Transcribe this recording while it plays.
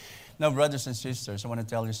Now, brothers and sisters, I want to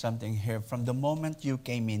tell you something here. From the moment you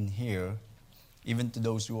came in here, even to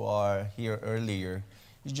those who are here earlier,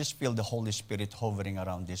 you just feel the Holy Spirit hovering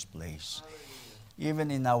around this place. Even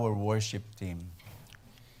in our worship team,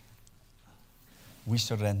 we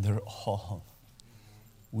surrender all.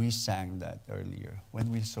 We sang that earlier.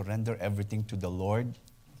 When we surrender everything to the Lord,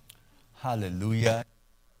 hallelujah,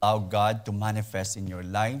 allow God to manifest in your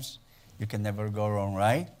lives, you can never go wrong,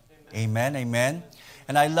 right? Amen, amen.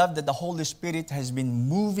 And I love that the Holy Spirit has been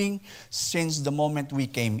moving since the moment we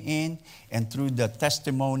came in and through the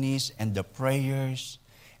testimonies and the prayers.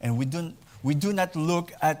 And we do not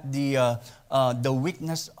look at the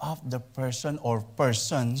weakness of the person or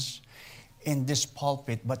persons in this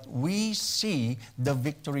pulpit, but we see the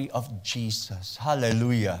victory of Jesus.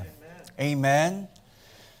 Hallelujah. Amen.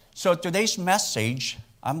 So today's message,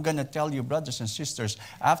 I'm going to tell you, brothers and sisters,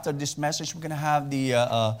 after this message, we're going to have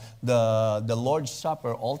the Lord's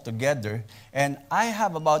Supper all together. And I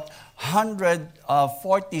have about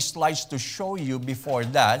 140 slides to show you before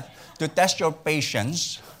that to test your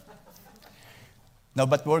patience. No,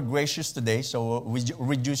 but we're gracious today, so we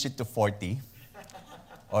reduce it to 40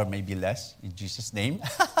 or maybe less in Jesus' name.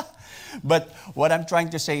 But what I'm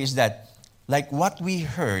trying to say is that, like what we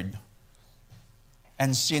heard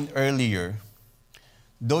and seen earlier,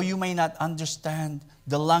 though you may not understand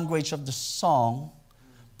the language of the song,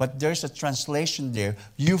 but there's a translation there,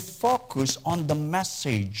 you focus on the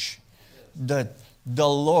message that the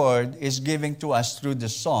Lord is giving to us through the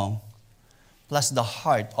song, plus the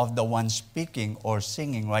heart of the one speaking or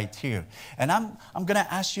singing right here. And I'm going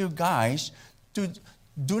to ask you guys to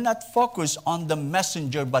do not focus on the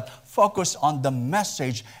messenger, but focus on the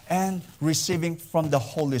message and receiving from the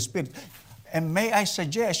Holy Spirit. And may I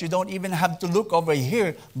suggest you don't even have to look over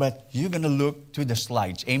here, but you're going to look to the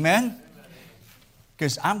slides. Amen?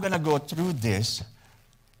 Because I'm going to go through this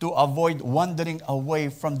to avoid wandering away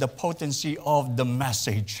from the potency of the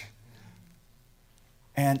message.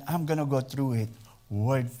 And I'm going to go through it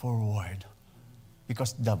word for word.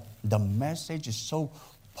 Because the message is so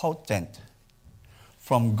potent.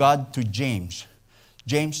 From God to James.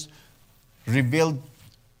 James revealed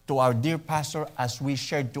to our dear pastor as we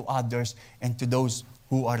shared to others and to those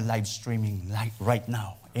who are live streaming right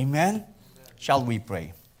now. Amen? Shall we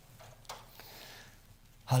pray?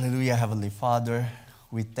 Hallelujah, Heavenly Father,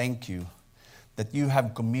 we thank you that you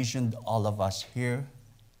have commissioned all of us here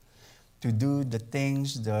to do the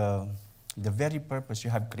things, the very purpose you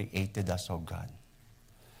have created us, oh God.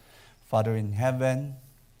 Father in heaven,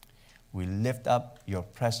 we lift up your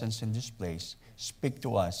presence in this place. Speak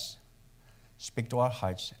to us. Speak to our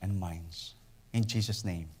hearts and minds. In Jesus'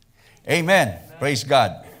 name. Amen. Amen. Praise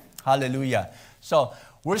God. Hallelujah. So,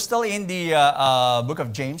 we're still in the book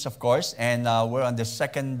of James, of course, and we're on the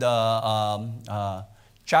second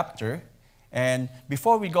chapter. And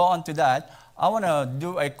before we go on to that, I want to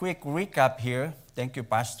do a quick recap here. Thank you,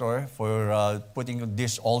 Pastor, for putting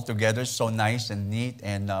this all together. So nice and neat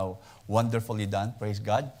and wonderfully done. Praise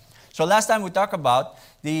God. So last time we talked about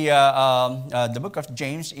the book of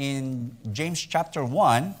James in James chapter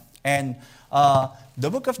 1. And the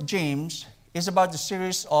book of James is about the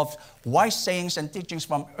series of wise sayings and teachings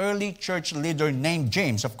from early church leader named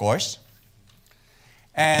James, of course.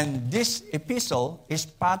 And this epistle is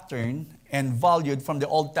patterned and valued from the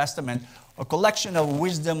Old Testament, a collection of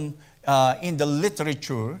wisdom in the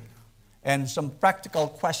literature and some practical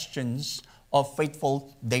questions of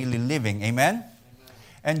faithful daily living. Amen?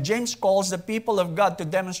 And James calls the people of God to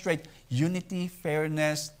demonstrate unity,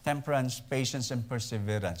 fairness, temperance, patience, and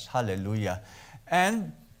perseverance. Hallelujah.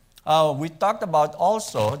 And we talked about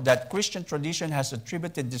also that Christian tradition has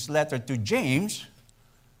attributed this letter to James,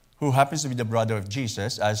 who happens to be the brother of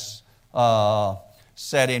Jesus, as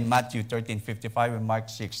said in Matthew 13:55 and Mark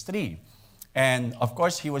 6:3. And of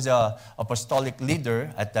course, he was an apostolic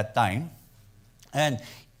leader at that time. And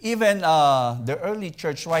even the early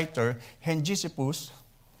church writer, Hegesippus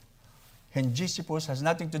has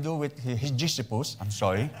nothing to do with Hegesippus, I'm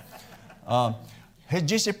sorry.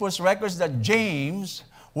 Hegesippus records that James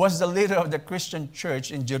was the leader of the Christian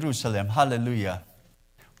church in Jerusalem. Hallelujah.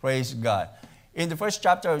 Praise God. In the first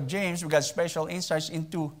chapter of James, we got special insights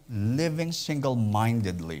into living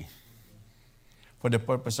single-mindedly for the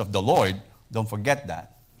purpose of the Lord. Don't forget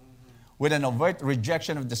that. With an overt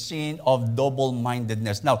rejection of the sin of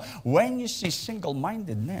double-mindedness. Now, when you see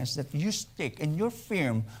single-mindedness, that you stick and you're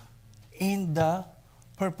firm in the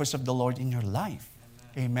purpose of the Lord in your life.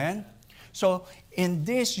 Amen? So, in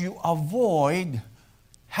this, you avoid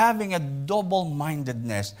having a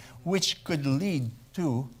double-mindedness, which could lead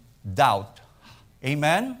to doubt.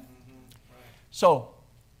 Amen? So,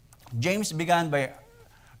 James began by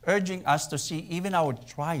urging us to see even our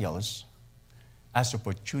trials as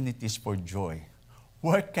opportunities for joy.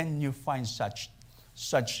 Where can you find such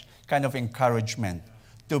kind of encouragement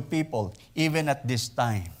to people even at this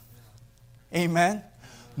time? Amen?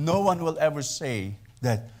 No one will ever say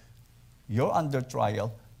that you're under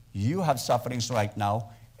trial, you have sufferings right now,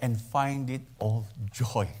 and find it all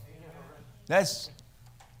joy. That's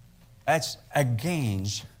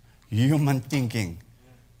against human thinking.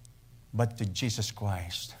 But to Jesus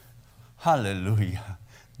Christ, hallelujah.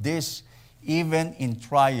 This, even in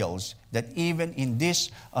trials, that even in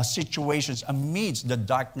these situations, amidst the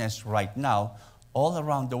darkness right now, all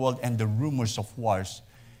around the world and the rumors of wars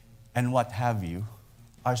and what have you,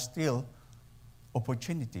 are still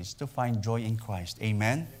opportunities to find joy in Christ.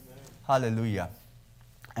 Amen? Amen. Hallelujah.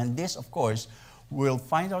 And this, of course, will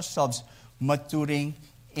find ourselves maturing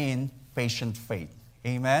in patient faith.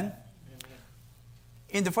 Amen? Amen?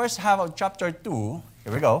 In the first half of chapter 2,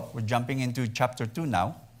 here we go, we're jumping into chapter 2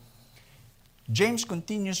 now. James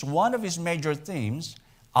continues one of his major themes,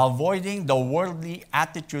 avoiding the worldly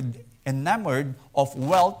attitude enamored of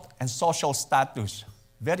wealth and social status.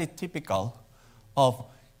 Very typical of,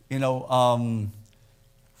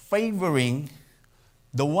 favoring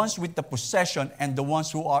the ones with the possession and the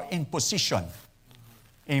ones who are in position.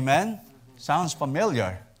 Amen? Sounds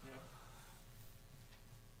familiar.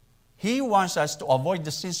 He wants us to avoid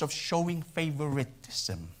the sins of showing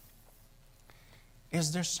favoritism.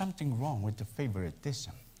 Is there something wrong with the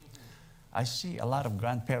favoritism? I see a lot of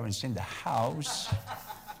grandparents in the house.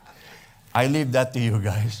 I leave that to you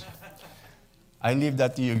guys.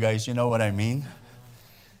 You know what I mean?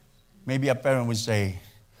 Maybe a parent would say,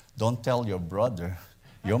 don't tell your brother,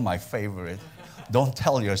 you're my favorite. Don't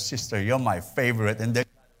tell your sister, you're my favorite. And they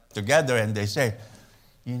together and they say,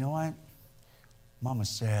 you know what? Mama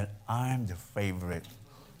said, I'm the favorite.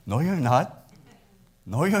 No, you're not.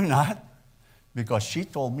 No, you're not. Because she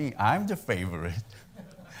told me I'm the favorite.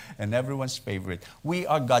 And everyone's favorite. We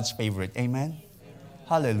are God's favorite. Amen? Amen?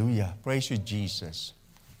 Hallelujah. Praise you, Jesus.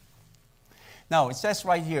 Now, it says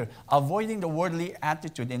right here, avoiding the worldly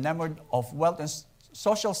attitude enamored of wealth and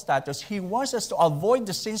social status, he wants us to avoid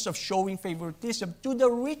the sins of showing favoritism to the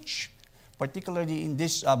rich, particularly in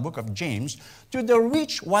this book of James, to the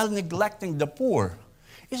rich while neglecting the poor.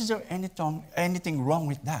 Is there anything wrong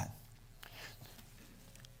with that?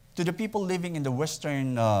 To the people living in the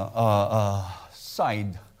western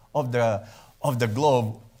side of the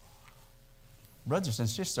globe, brothers and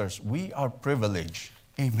sisters, we are privileged.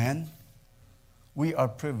 Amen? We are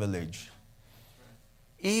privileged.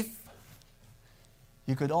 If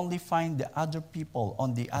you could only find the other people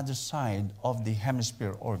on the other side of the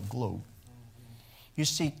hemisphere or globe, you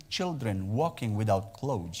see children walking without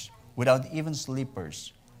clothes, without even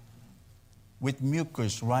slippers, with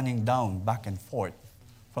mucus running down back and forth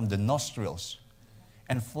from the nostrils,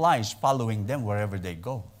 and flies following them wherever they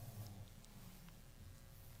go.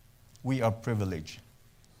 We are privileged.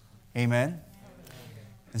 Amen?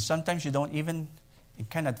 And sometimes you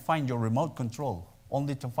cannot find your remote control,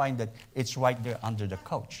 only to find that it's right there under the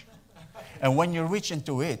couch. And when you reach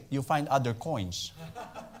into it, you find other coins.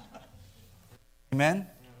 Amen?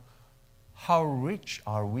 How rich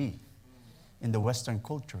are we in the Western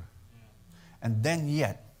culture? And then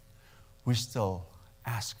yet, we still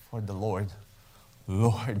ask for the Lord,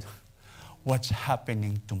 Lord, what's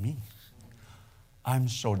happening to me? I'm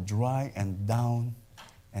so dry and down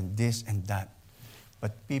and this and that.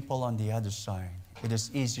 But people on the other side, it is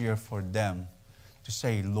easier for them to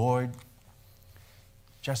say, Lord,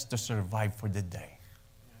 just to survive for the day.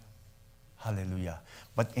 Hallelujah.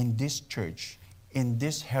 But in this church, in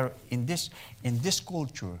this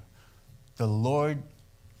culture, the Lord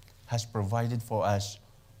has provided for us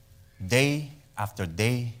day after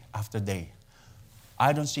day after day.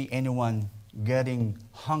 I don't see anyone getting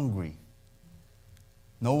hungry.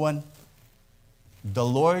 No one. The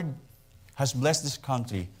Lord has blessed this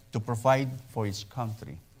country to provide for its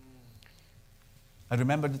country. I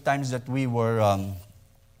remember the times that we were,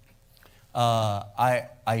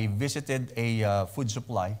 I visited a food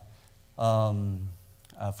supply,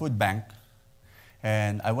 food bank,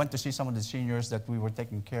 and I went to see some of the seniors that we were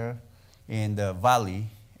taking care in the valley,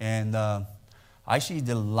 and I see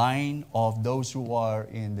the line of those who are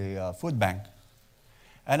in the food bank.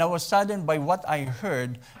 And I was saddened by what I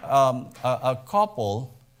heard, a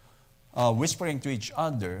couple whispering to each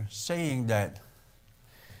other, saying that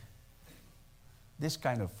this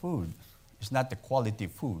kind of food is not the quality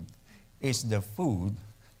food. It's the food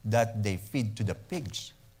that they feed to the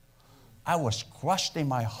pigs. I was crushed in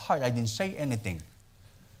my heart. I didn't say anything.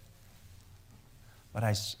 But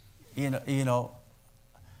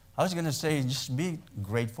I was going to say, just be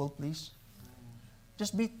grateful, please.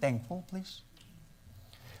 Just be thankful, please.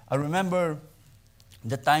 I remember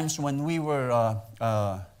the times when we were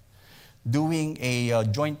doing a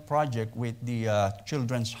joint project with the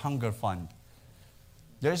Children's Hunger Fund.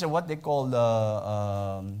 There's what they call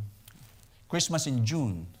Christmas in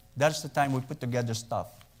June. That's the time we put together stuff.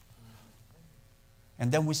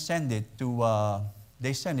 And then we send it to,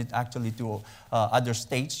 they send it actually to other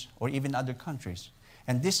states or even other countries.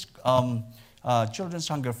 And this Children's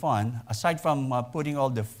Hunger Fund, aside from putting all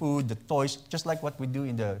the food, the toys, just like what we do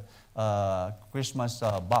in the Christmas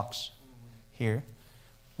box here,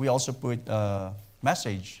 we also put a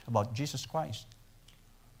message about Jesus Christ.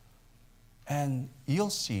 And you'll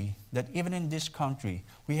see that even in this country,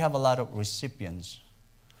 we have a lot of recipients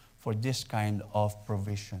for this kind of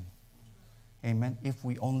provision. Amen. If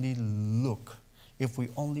we only look, if we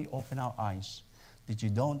only open our eyes, that you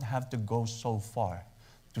don't have to go so far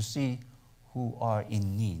to see who are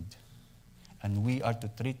in need. And we are to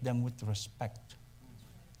treat them with respect.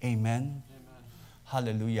 Amen. Amen.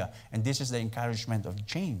 Hallelujah. And this is the encouragement of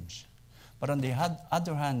James. But on the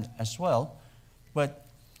other hand as well, but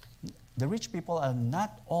the rich people are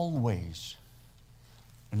not always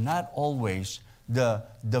the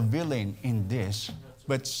villain in this,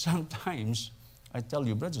 but sometimes, I tell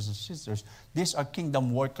you, brothers and sisters, these are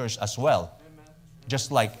kingdom workers as well. Amen.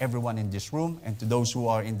 Just like everyone in this room and to those who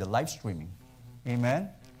are in the live streaming. Mm-hmm. Amen? Amen?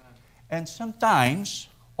 And sometimes,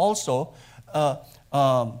 also,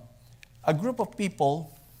 a group of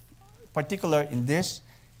people, particular in this,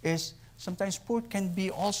 is sometimes poor can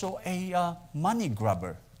be also a money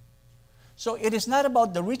grabber. So it is not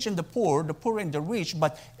about the rich and the poor and the rich,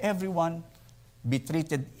 but everyone be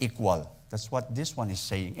treated equal. That's what this one is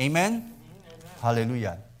saying. Amen? Amen.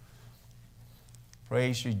 Hallelujah.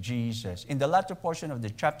 Praise you, Jesus. In the latter portion of the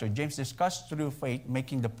chapter, James discussed through faith,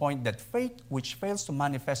 making the point that faith which fails to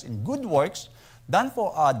manifest in good works done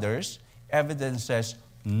for others evidences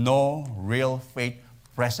no real faith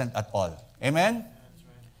present at all. Amen? That's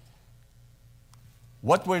right.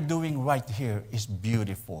 What we're doing right here is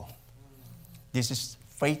beautiful. This is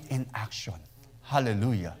faith in action.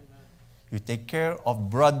 Hallelujah. You take care of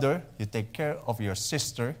brother, you take care of your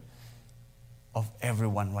sister, of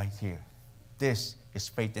everyone right here. This is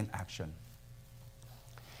faith in action.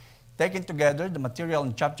 Taken together, the material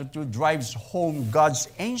in chapter 2 drives home God's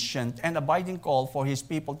ancient and abiding call for His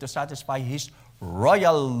people to satisfy His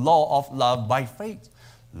royal law of love by faith,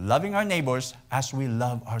 loving our neighbors as we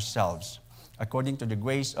love ourselves, according to the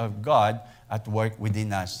grace of God at work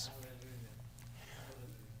within us.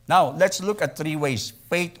 Now, let's look at 3 ways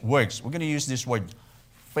faith works. We're going to use this word,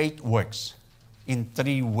 faith works, in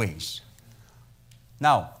 3 ways.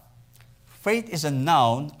 Now, faith is a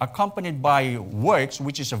noun accompanied by works,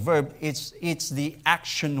 which is a verb. It's the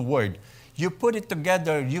action word. You put it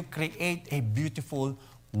together, you create a beautiful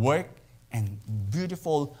work and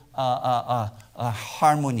beautiful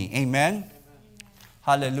harmony. Amen? Amen?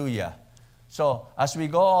 Hallelujah. So, as we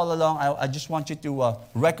go all along, I just want you to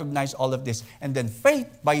recognize all of this. And then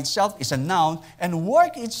faith by itself is a noun, and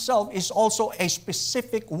work itself is also a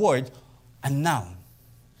specific word, a noun,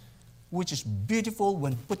 which is beautiful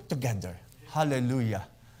when put together. Hallelujah.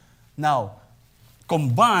 Now,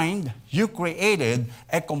 combined, you created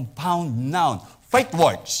a compound noun. Faith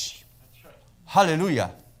works.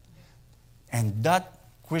 Hallelujah. And that,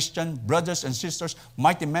 Christian brothers and sisters,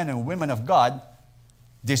 mighty men and women of God,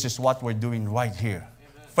 this is what we're doing right here.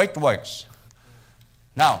 Amen. Faith works.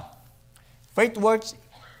 Now, faith works,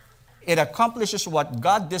 it accomplishes what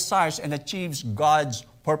God desires and achieves God's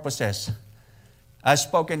purposes. As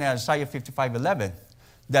spoken in Isaiah 55:11,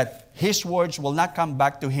 that His words will not come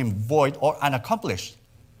back to Him void or unaccomplished,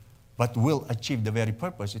 but will achieve the very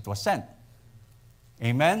purpose it was sent.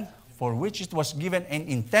 Amen? For which it was given and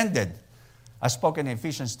intended, as spoken in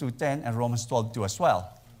Ephesians 2:10 and Romans 12:2 as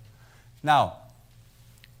well. Now,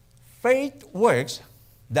 faith works,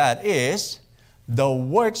 that is, the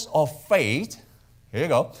works of faith, here you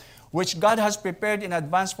go, which God has prepared in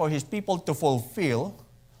advance for His people to fulfill.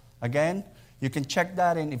 Again, you can check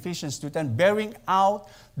that in Ephesians 2:10, bearing out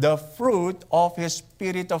the fruit of His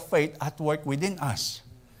Spirit of faith at work within us.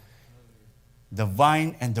 The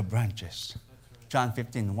vine and the branches. John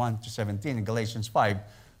 15:1-17, and Galatians 5,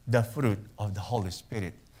 the fruit of the Holy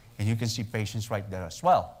Spirit. And you can see patience right there as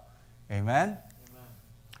well. Amen?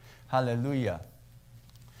 Hallelujah.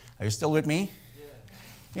 Are you still with me? Yeah.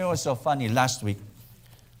 You know what's so funny? Last week,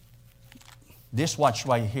 this watch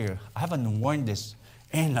right here, I haven't worn this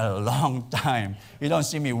in a long time. You don't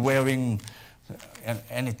see me wearing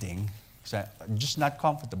anything. So I'm just not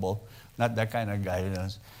comfortable. Not that kind of guy. You know.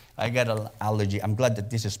 I get an allergy. I'm glad that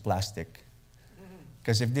this is plastic.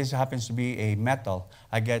 Because if this happens to be a metal,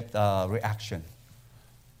 I get a reaction.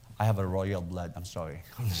 I have a royal blood. I'm sorry.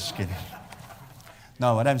 I'm just kidding.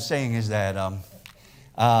 No, what I'm saying is that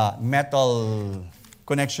metal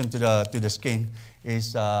connection to the skin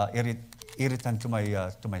is irritant to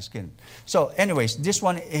my skin. So, anyways, this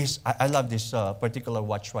one is I love this particular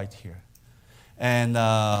watch right here, and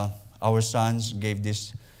our sons gave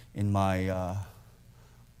this in my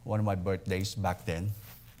one of my birthdays back then,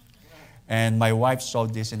 and my wife saw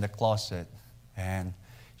this in the closet, and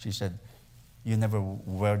she said, "You never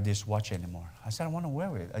wear this watch anymore." I said, "I want to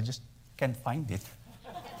wear it. I just can't find it."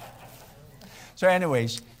 So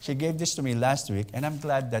anyways, she gave this to me last week, and I'm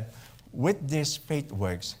glad that with this Faith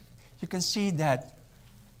Works, you can see that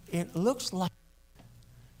it looks like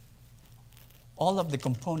all of the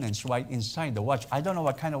components right inside the watch. I don't know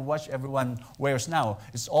what kind of watch everyone wears now.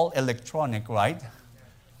 It's all electronic, right?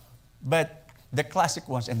 But the classic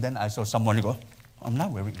ones, and then I saw someone go, "I'm not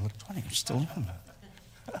wearing electronic, I'm still on."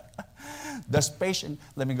 The patient,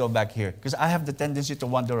 let me go back here, because I have the tendency to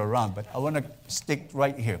wander around, but I want to stick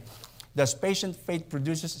right here. Thus, patient faith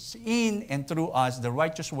produces in and through us the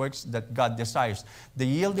righteous works that God desires. The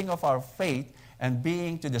yielding of our faith and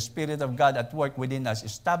being to the Spirit of God at work within us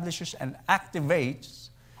establishes and activates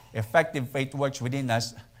effective faith works within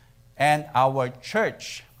us and our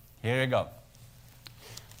church. Here we go.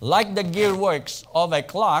 Like the gear works of a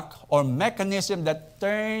clock or mechanism that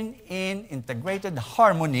turn in integrated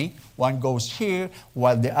harmony, one goes here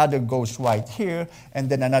while the other goes right here, and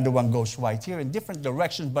then another one goes right here in different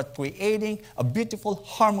directions, but creating a beautiful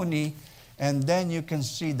harmony, and then you can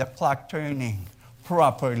see the clock turning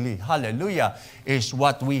properly. Hallelujah, is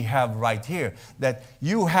what we have right here. That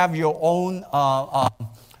you have your own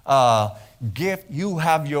gift, you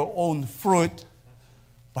have your own fruit,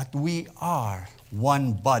 but we are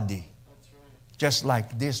one body. Just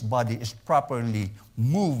like this body is properly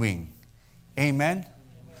moving. Amen?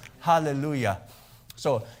 Hallelujah.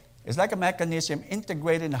 So, it's like a mechanism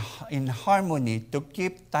integrated in harmony to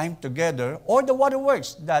keep time together, or the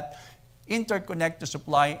waterworks that interconnect to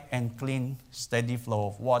supply and clean, steady flow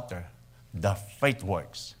of water. The faith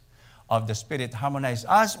works of the Spirit harmonize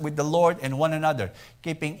us with the Lord and one another,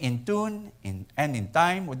 keeping in tune and in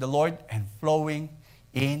time with the Lord and flowing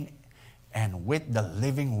in and with the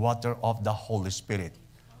living water of the Holy Spirit.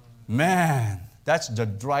 Man, that's the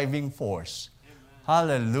driving force. Amen.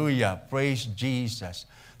 Hallelujah. Praise Jesus.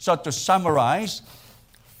 So to summarize,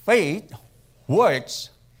 faith works.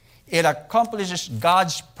 It accomplishes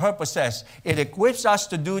God's purposes. It equips us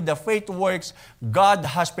to do the faith works God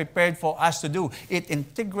has prepared for us to do. It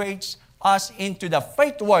integrates us into the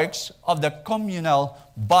faith works of the communal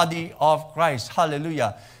body of Christ.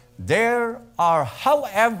 Hallelujah. There are,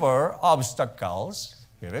 however, obstacles.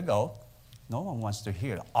 Here we go. No one wants to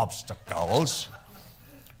hear obstacles.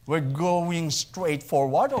 We're going straight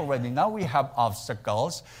forward already. Now we have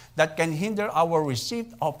obstacles that can hinder our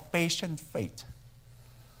receipt of patient faith.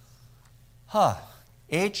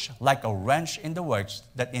 Each like a wrench in the works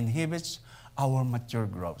that inhibits our mature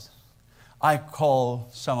growth. I call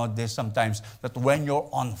some of this sometimes that when you're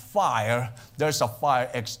on fire, there's a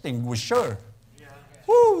fire extinguisher.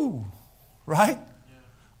 Woo! Right? Yeah.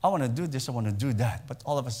 I want to do this, I want to do that. But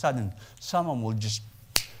all of a sudden, someone will just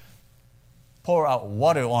pour out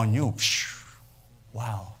water on you.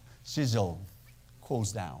 Wow. Sizzle.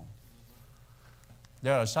 Cools down.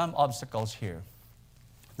 There are some obstacles here.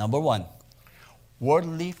 Number one,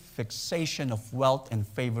 worldly fixation of wealth and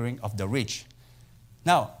favoring of the rich.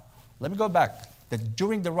 Now, let me go back. That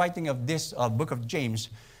during the writing of this book of James,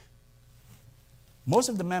 most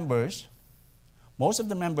of the members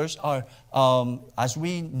are, as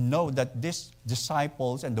we know that these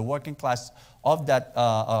disciples and the working class of that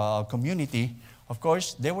community, of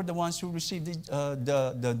course, they were the ones who received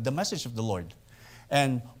the message of the Lord.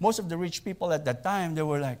 And most of the rich people at that time, they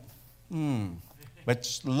were like, But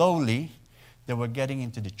slowly, they were getting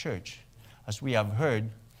into the church. As we have heard,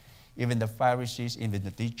 even the Pharisees, even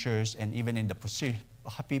the teachers, and even in the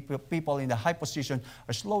people in the high position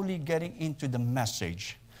are slowly getting into the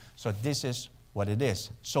message. So this is what it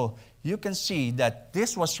is. So you can see that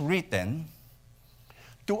this was written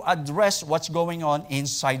to address what's going on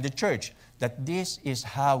inside the church, that this is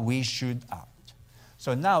how we should act.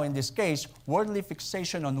 So now in this case, worldly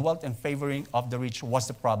fixation on wealth and favoring of the rich was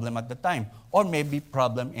the problem at the time, or maybe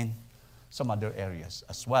problem in some other areas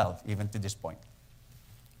as well, even to this point.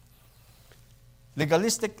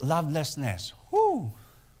 Legalistic lovelessness.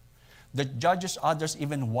 That judges others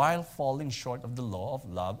even while falling short of the law of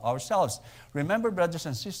love ourselves. Remember, brothers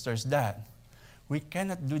and sisters, that we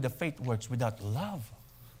cannot do the faith works without love.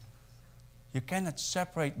 You cannot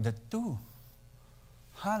separate the two.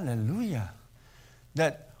 Hallelujah.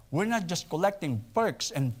 That we're not just collecting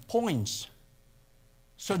perks and points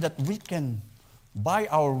so that we can buy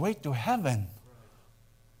our way to heaven.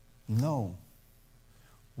 No.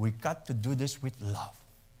 We got to do this with love.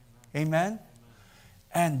 Amen?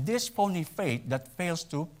 And this phony faith that fails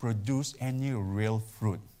to produce any real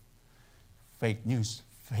fruit. Fake news,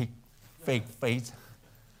 fake faith.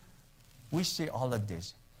 We see all of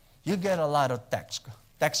this. You get a lot of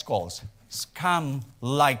text calls. Scam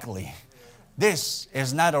likely. This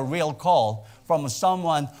is not a real call from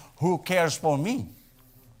someone who cares for me.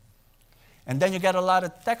 And then you get a lot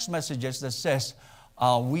of text messages that says,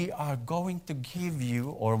 we are going to give you,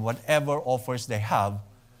 or whatever offers they have,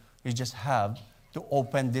 you just have to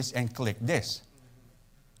open this and click this.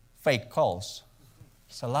 Fake calls.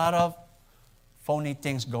 There's a lot of phony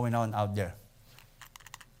things going on out there.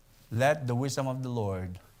 Let the wisdom of the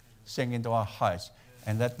Lord sink into our hearts,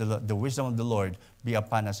 and let the wisdom of the Lord be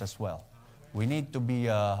upon us as well. We need to be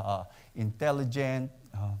intelligent,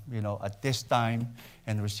 at this time,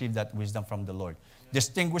 and receive that wisdom from the Lord.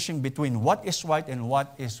 Distinguishing between what is right and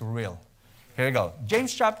what is real. Here we go.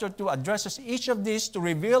 James chapter 2 addresses each of these to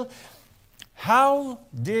reveal how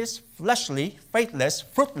these fleshly, faithless,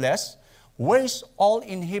 fruitless ways all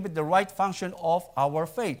inhibit the right function of our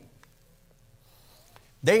faith.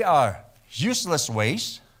 They are useless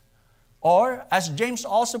ways, or, as James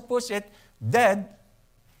also puts it, dead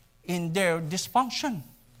in their dysfunction.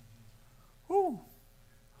 Woo.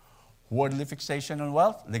 Worldly fixation on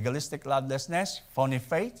wealth, legalistic lovelessness, phony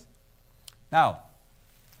faith. Now,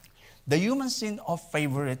 the human sin of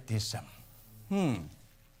favoritism.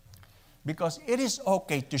 Because it is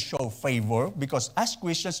okay to show favor, because as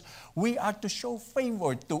Christians, we are to show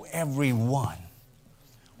favor to everyone.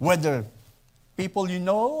 Whether people you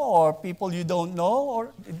know or people you don't know,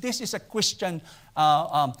 or this is a Christian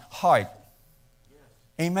heart.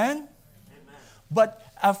 Amen? But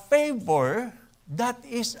a favor that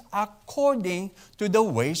is according to the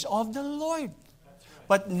ways of the Lord.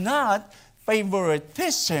 But not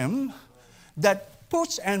favoritism that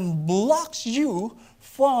puts and blocks you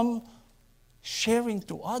from sharing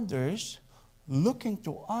to others, looking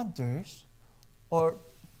to others, or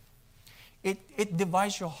it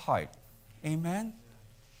divides your heart. Amen?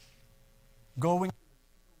 Going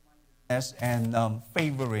and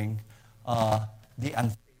favoring the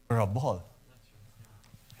unfavorable.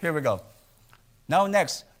 Here we go. Now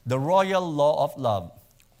next, the royal law of love.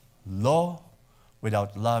 Law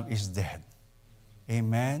without love is dead.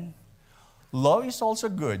 Amen? Law is also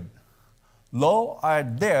good. Law are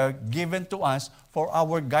there given to us for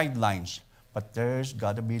our guidelines. But there's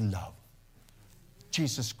got to be love.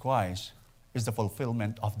 Jesus Christ is the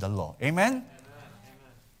fulfillment of the law. Amen? Amen?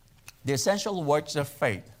 The essential works of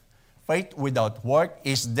faith. Faith without work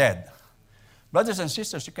is dead. Brothers and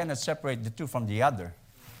sisters, you cannot separate the two from the other.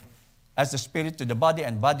 As the spirit to the body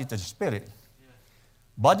and body to the spirit.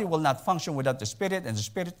 Body will not function without the spirit, and the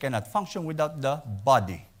spirit cannot function without the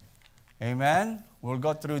body. Amen? We'll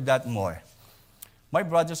go through that more. My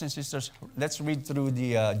brothers and sisters, let's read through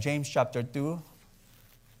the James chapter 2.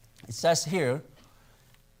 It says here,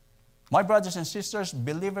 my brothers and sisters,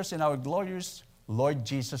 believers in our glorious Lord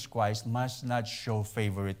Jesus Christ must not show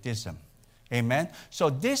favoritism. Amen? So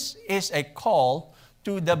this is a call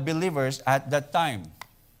to the believers at that time.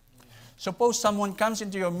 Suppose someone comes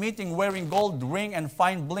into your meeting wearing gold ring and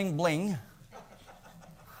fine bling bling.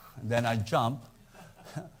 Then I jump.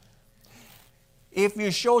 If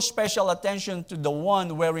you show special attention to the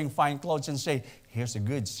one wearing fine clothes and say, here's a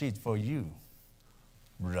good seat for you,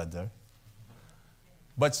 brother.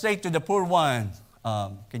 But say to the poor one,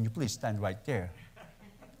 can you please stand right there?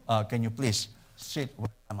 Can you please sit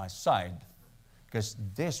on my side? Because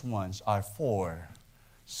these ones are for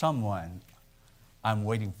someone I'm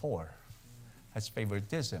waiting for. That's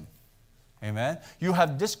favoritism. Amen? You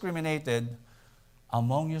have discriminated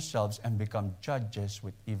among yourselves and become judges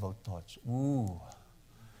with evil thoughts. Ooh.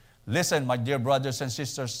 Listen, my dear brothers and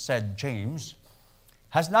sisters, said James,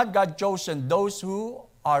 has not God chosen those who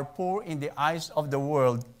are poor in the eyes of the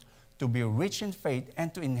world to be rich in faith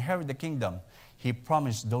and to inherit the kingdom He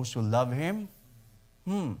promised those who love Him?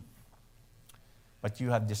 But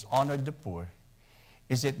you have dishonored the poor.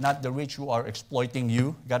 Is it not the rich who are exploiting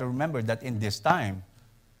you? You got to remember that in this time,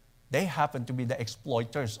 they happen to be the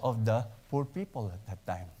exploiters of the poor people at that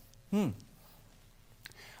time.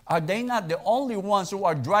 Are they not the only ones who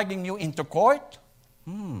are dragging you into court?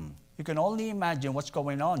 You can only imagine what's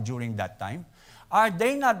going on during that time. Are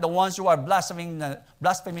they not the ones who are blaspheming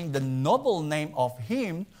the noble name of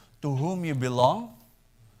Him to whom you belong?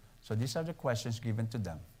 So these are the questions given to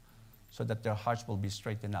them. so that their hearts will be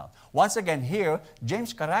straightened out. Once again, here,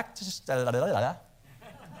 James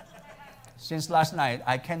since last night,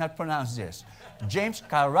 I cannot pronounce this. James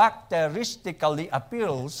characteristically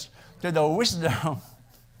appeals to the wisdom.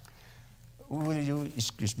 Will you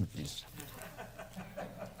excuse me, please?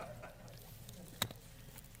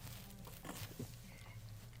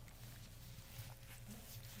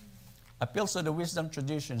 Appeals to the wisdom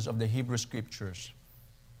traditions of the Hebrew Scriptures.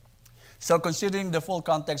 So considering the full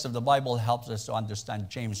context of the Bible helps us to understand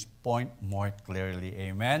James' point more clearly.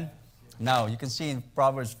 Amen? Now, you can see in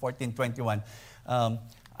Proverbs 14:21,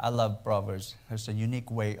 I love Proverbs. There's a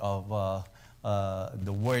unique way of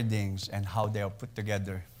the wordings and how they are put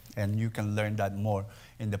together. And you can learn that more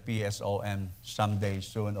in the PSOM someday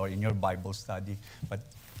soon or in your Bible study. But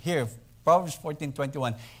here, Proverbs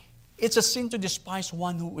 14:21, it's a sin to despise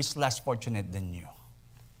one who is less fortunate than you.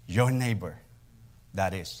 Your neighbor,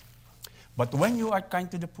 that is. But when you are kind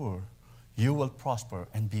to the poor, you will prosper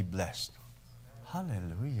and be blessed.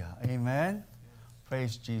 Hallelujah. Amen.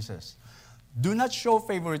 Praise Jesus. Do not show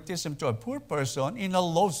favoritism to a poor person in a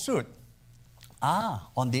low suit.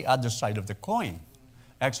 On the other side of the coin.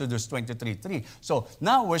 Exodus 23:3. So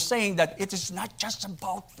now we're saying that it is not just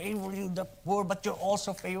about favoring the poor, but you're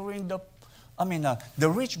also favoring the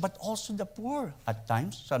rich, but also the poor at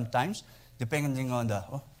times, sometimes, depending on the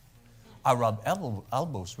Arab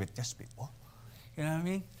elbows with these people. You know what I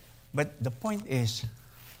mean? But the point is,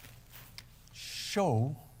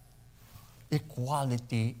 show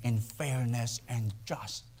equality and fairness and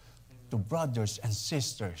just to brothers and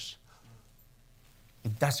sisters.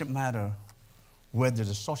 It doesn't matter whether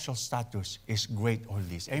the social status is great or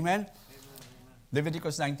least. Amen?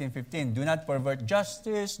 Leviticus 19:15, do not pervert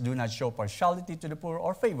justice, do not show partiality to the poor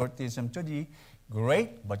or favoritism to the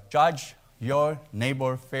great, but judge your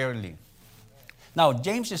neighbor fairly. Now,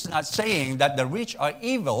 James is not saying that the rich are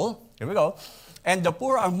evil, here we go, and the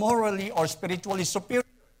poor are morally or spiritually superior.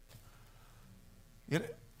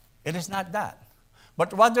 It is not that.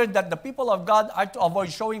 But rather that the people of God are to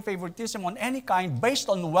avoid showing favoritism on any kind based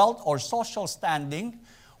on wealth or social standing,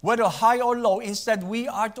 whether high or low. Instead, we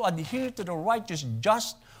are to adhere to the righteous,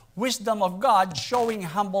 just wisdom of God, showing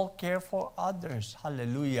humble care for others.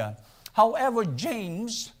 Hallelujah. However,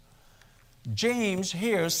 James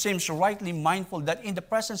here seems rightly mindful that in the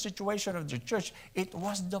present situation of the church, it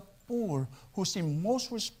was the poor who seem most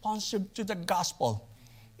responsive to the gospel.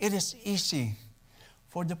 It is easy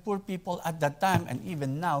for the poor people at that time and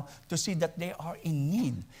even now to see that they are in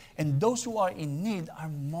need. And those who are in need are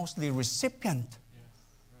mostly recipient.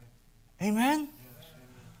 Amen?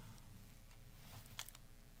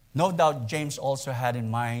 No doubt James also had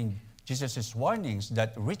in mind Jesus' warnings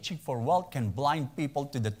that reaching for wealth can blind people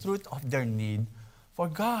to the truth of their need for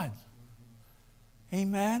God.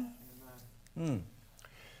 Amen?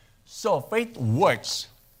 So faith works.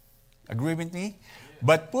 Agree with me?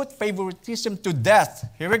 But put favoritism to death.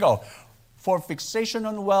 Here we go. For fixation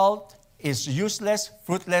on wealth is useless,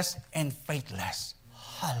 fruitless, and faithless.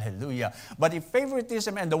 Hallelujah. But if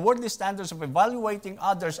favoritism and the worldly standards of evaluating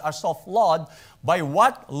others are so flawed, by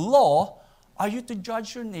what law are you to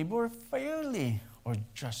judge your neighbor fairly or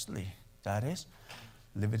justly? That is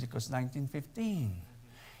Leviticus 19:15.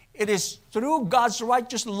 It is through God's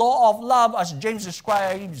righteous law of love, as James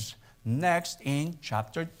describes next in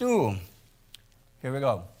chapter 2. Here we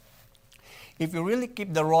go. If you really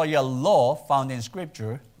keep the royal law found in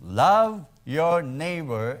Scripture, love your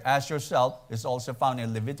neighbor as yourself is also found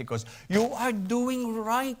in Leviticus. You are doing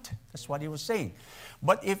right. That's what he was saying.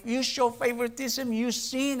 But if you show favoritism, you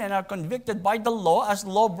sin and are convicted by the law as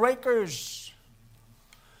lawbreakers.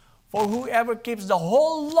 For whoever keeps the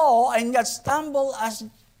whole law and yet stumble at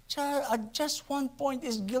just one point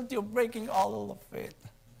is guilty of breaking all of it.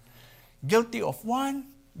 Guilty of one,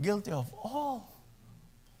 guilty of all.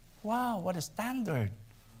 Wow, what a standard.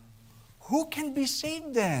 Who can be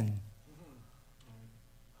saved then?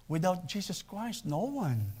 Without Jesus Christ, no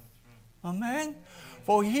one. Amen?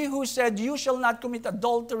 For he who said, you shall not commit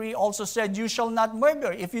adultery, also said, you shall not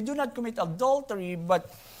murder. If you do not commit adultery,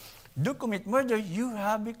 but do commit murder, you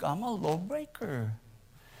have become a lawbreaker.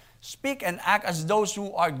 Speak and act as those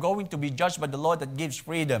who are going to be judged by the law that gives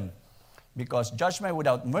freedom, because judgment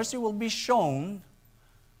without mercy will be shown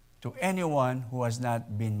to anyone who has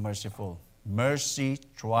not been merciful. Mercy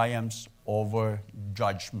triumphs over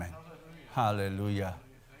judgment. Hallelujah.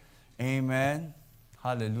 Amen.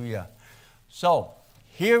 Hallelujah. So,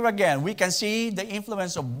 here again, we can see the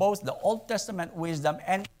influence of both the Old Testament wisdom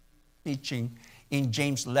and teaching in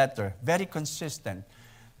James' letter. Very consistent.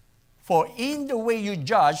 For in the way you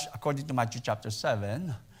judge, according to Matthew chapter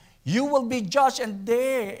 7, You will be judged,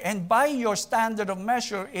 and by your standard of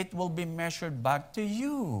measure, it will be measured back to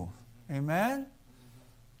you. Amen?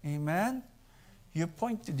 Amen? You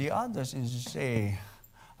point to the others and say,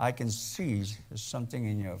 I can see there's something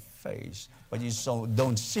in your face, but you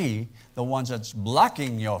don't see the ones that's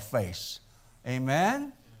blocking your face.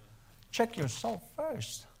 Amen? Check yourself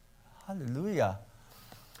first. Hallelujah.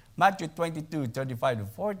 Matthew 22, 35 to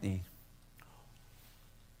 40.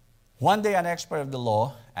 One day an expert of the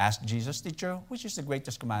law asked Jesus, Teacher, which is the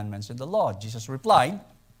greatest commandments in the law? Jesus replied,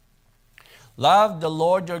 love the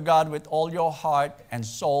Lord your God with all your heart and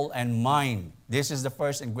soul and mind. This is the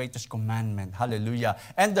first and greatest commandment. Hallelujah.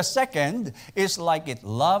 And the second is like it.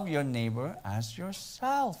 Love your neighbor as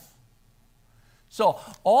yourself. So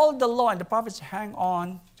all the law and the prophets hang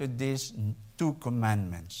on to these two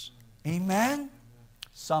commandments. Amen?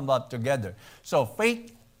 Sum up together. So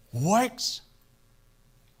faith works.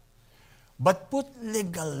 But put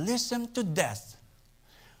legalism to death.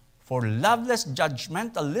 For loveless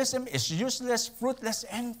judgmentalism is useless, fruitless,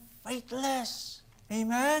 and faithless.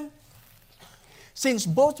 Amen? Since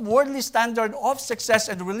both worldly standard of success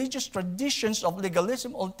and religious traditions of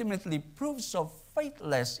legalism ultimately prove so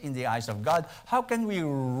faithless in the eyes of God, how can we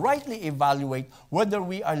rightly evaluate whether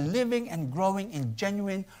we are living and growing in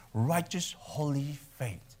genuine, righteous, holy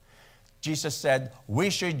faith? Jesus said, we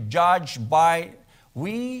should judge by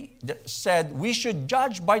the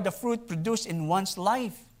fruit produced in one's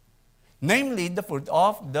life, namely the fruit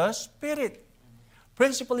of the Spirit.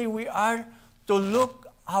 Principally, we are to look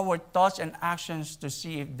our thoughts and actions to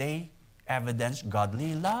see if they evidence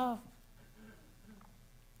godly love.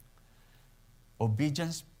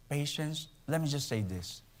 Obedience, patience. Let me just say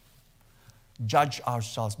this. Judge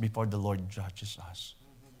ourselves before the Lord judges us.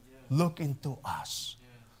 Look into us.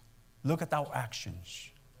 Look at our actions.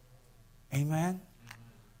 Amen?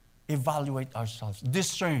 Evaluate ourselves.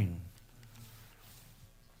 Discern.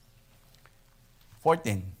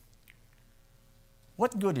 14.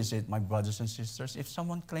 What good is it, my brothers and sisters, if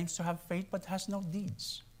someone claims to have faith but has no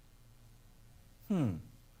deeds?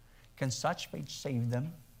 Can such faith save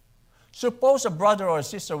them? Suppose a brother or a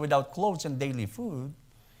sister without clothes and daily food,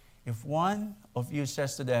 if one of you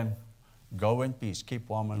says to them, go in peace, keep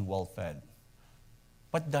warm and well fed,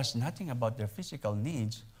 but does nothing about their physical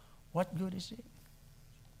needs, what good is it?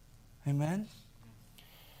 Amen?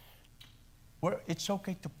 It's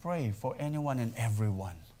okay to pray for anyone and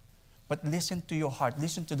everyone. But listen to your heart.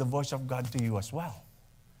 Listen to the voice of God to you as well.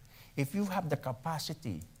 If you have the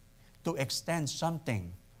capacity to extend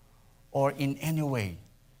something or in any way,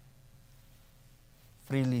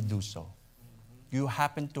 freely do so. You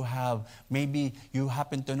happen to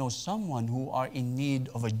know someone who are in need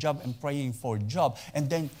of a job and praying for a job, and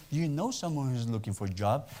then you know someone who's looking for a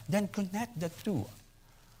job, then connect the two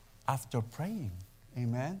after praying.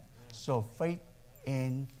 Amen? So faith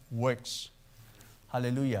in works.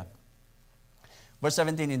 Hallelujah. Verse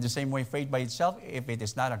 17, in the same way, faith by itself, if it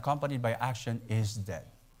is not accompanied by action, is dead.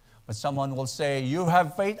 But someone will say, you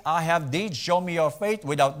have faith, I have deeds, show me your faith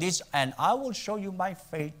without deeds, and I will show you my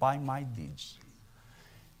faith by my deeds.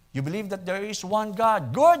 You believe that there is one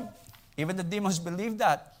God. Good! Even the demons believe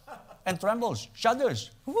that and trembles,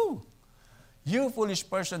 shudders. Woo! You foolish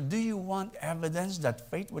person, do you want evidence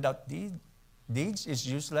that faith without deeds is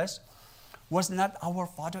useless? Was not our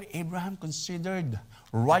father Abraham considered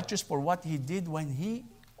righteous for what he did when he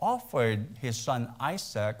offered his son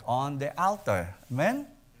Isaac on the altar? Amen?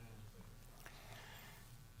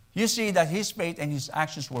 You see that his faith and his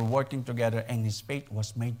actions were working together, and his faith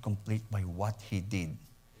was made complete by what he did.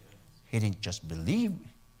 He didn't just believe,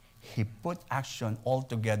 he put action all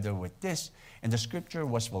together with this. And the scripture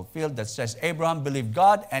was fulfilled that says, Abraham believed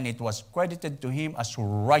God, and it was credited to him as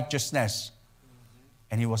righteousness.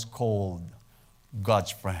 And he was called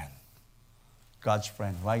God's friend. God's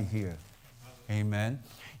friend right here. Amen.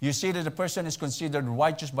 You see that the person is considered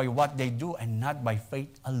righteous by what they do and not by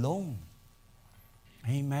faith alone.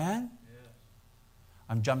 Amen.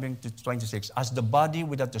 I'm jumping to 26. As the body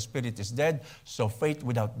without the spirit is dead, so faith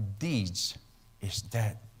without deeds is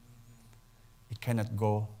dead. It cannot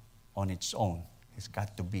go on its own. It's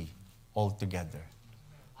got to be all together.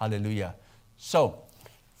 Hallelujah. So,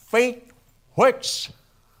 faith works.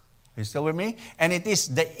 Are you still with me? And it is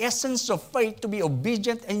the essence of faith to be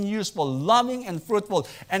obedient and useful, loving and fruitful,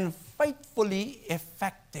 and faithfully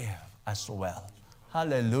effective as well.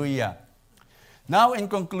 Hallelujah. Now, in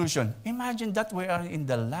conclusion, imagine that we are in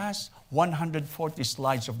the last 140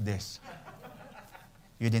 slides of this.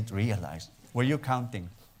 You didn't realize. Were you counting?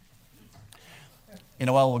 In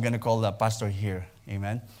a while, we're going to call the pastor here.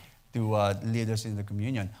 Amen. lead us in the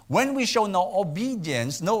communion. When we show no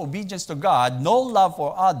obedience to God, no love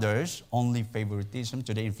for others, only favoritism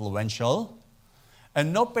to the influential,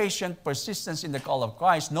 and no patient persistence in the call of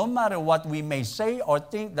Christ, no matter what we may say or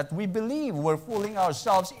think that we believe, we're fooling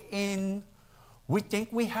ourselves in, we think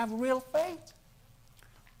we have real faith.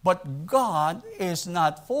 But God is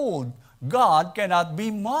not fooled. God cannot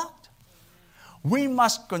be mocked. We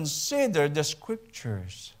must consider the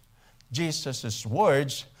Scriptures, Jesus'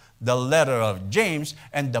 words, the letter of James,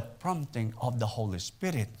 and the prompting of the Holy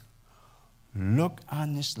Spirit. Look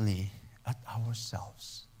honestly at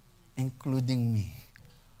ourselves, including me.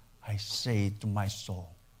 I say to my soul,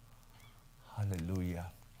 hallelujah.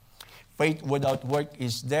 Faith without work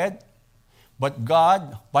is dead, but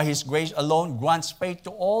God, by His grace alone, grants faith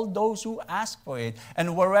to all those who ask for it.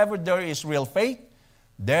 And wherever there is real faith,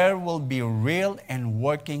 there will be real and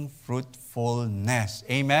working fruitfulness.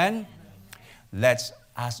 Amen? Let's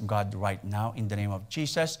ask God right now in the name of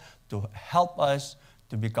Jesus to help us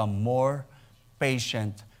to become more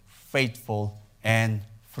patient, faithful, and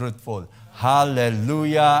fruitful.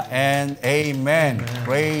 Hallelujah and amen.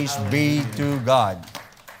 Praise be to God.